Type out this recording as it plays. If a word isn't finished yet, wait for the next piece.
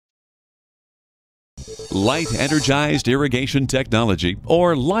LEIT energized irrigation technology,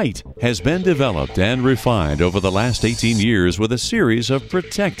 or LEIT, has been developed and refined over the last 18 years with a series of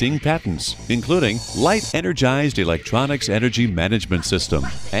protecting patents, including LEIT energized electronics energy management system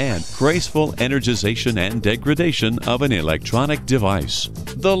and graceful energization and degradation of an electronic device.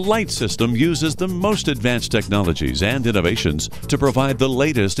 The LEIT system uses the most advanced technologies and innovations to provide the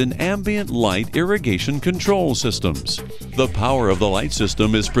latest in ambient light irrigation control systems. The power of the LEIT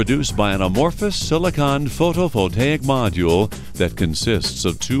system is produced by an amorphous silicon photovoltaic module that consists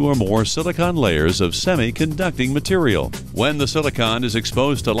of 2 or more silicon layers of semi-conducting material. When the silicon is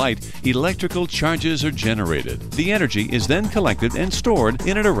exposed to light, electrical charges are generated. The energy is then collected and stored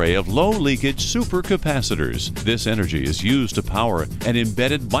in an array of low-leakage supercapacitors. This energy is used to power an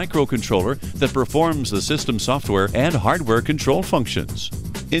embedded microcontroller that performs the system software and hardware control functions.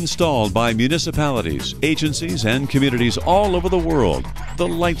 Installed by municipalities, agencies, and communities all over the world, the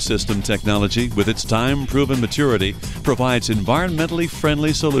LEIT system technology, with its time-proven maturity, provides environmentally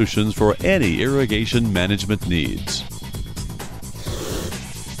friendly solutions for any irrigation management needs.